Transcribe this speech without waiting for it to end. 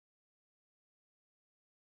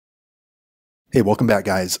Hey, welcome back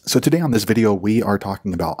guys. So today on this video, we are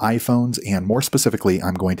talking about iPhones, and more specifically,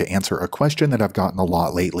 I'm going to answer a question that I've gotten a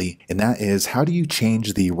lot lately, and that is, how do you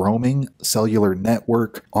change the roaming cellular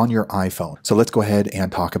network on your iPhone? So let's go ahead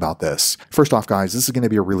and talk about this. First off guys, this is going to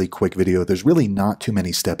be a really quick video. There's really not too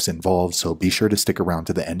many steps involved, so be sure to stick around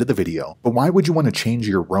to the end of the video. But why would you want to change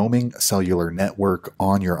your roaming cellular network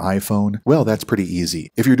on your iPhone? Well, that's pretty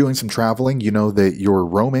easy. If you're doing some traveling, you know that your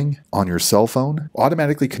roaming on your cell phone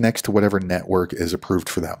automatically connects to whatever network is approved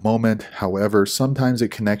for that moment. However, sometimes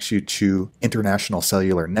it connects you to international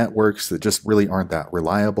cellular networks that just really aren't that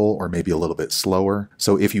reliable or maybe a little bit slower.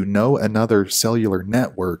 So if you know another cellular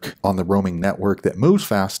network on the roaming network that moves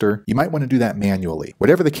faster, you might want to do that manually.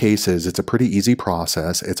 Whatever the case is, it's a pretty easy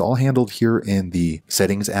process. It's all handled here in the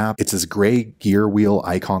settings app. It's this gray gear wheel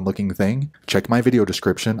icon looking thing. Check my video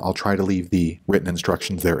description. I'll try to leave the written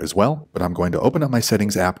instructions there as well, but I'm going to open up my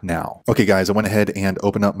settings app now. Okay guys, I went ahead and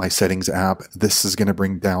opened up my settings app. This is going to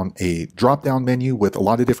bring down a drop-down menu with a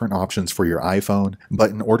lot of different options for your iPhone. But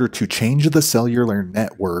in order to change the cellular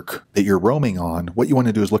network that you're roaming on, what you want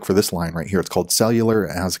to do is look for this line right here. It's called Cellular.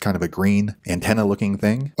 It has kind of a green antenna looking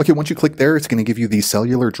thing. Okay, once you click there, it's going to give you the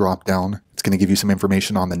cellular drop-down. It's going to give you some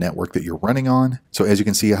information on the network that you're running on. So as you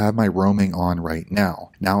can see, I have my roaming on right now.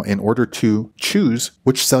 Now, in order to choose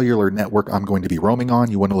which cellular network I'm going to be roaming on,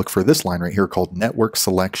 you want to look for this line right here called Network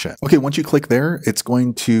Selection. Okay, once you click there, it's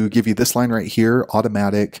going to give you this line right here,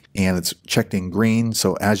 automatic, and it's checked in green.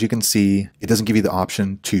 So as you can see, it doesn't give you the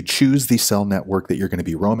option to choose the cell network that you're going to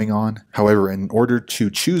be roaming on. However, in order to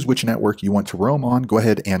choose which network you want to roam on, go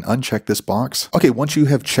ahead and uncheck this box. Okay, once you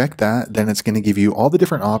have checked that, then it's going to give you all the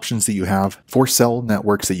different options that you have for cell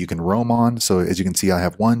networks that you can roam on. So as you can see, I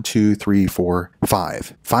have 5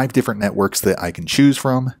 different networks that I can choose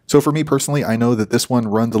from. So for me personally, I know that this one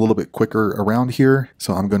runs a little bit quicker around here.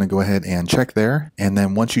 So I'm going to go ahead and check there. And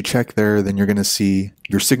then once you check there, then you're going to see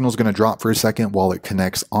your signal is going to drop for a second while it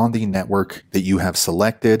connects on the network that you have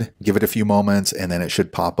selected. Give it a few moments and then it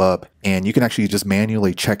should pop up. And you can actually just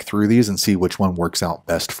manually check through these and see which one works out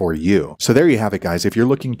best for you. So there you have it, guys. If you're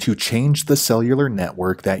looking to change the cellular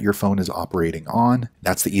network that your phone is operating on,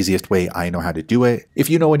 that's the easiest way I know how to do it. If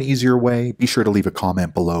you know an easier way, be sure to leave a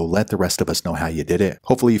comment below. Let the rest of us know how you did it.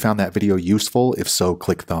 Hopefully you found that video useful. If so,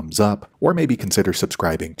 click thumbs up or maybe consider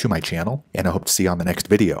subscribing to my channel. And I hope to see you on the next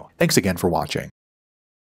video. Thanks again for watching.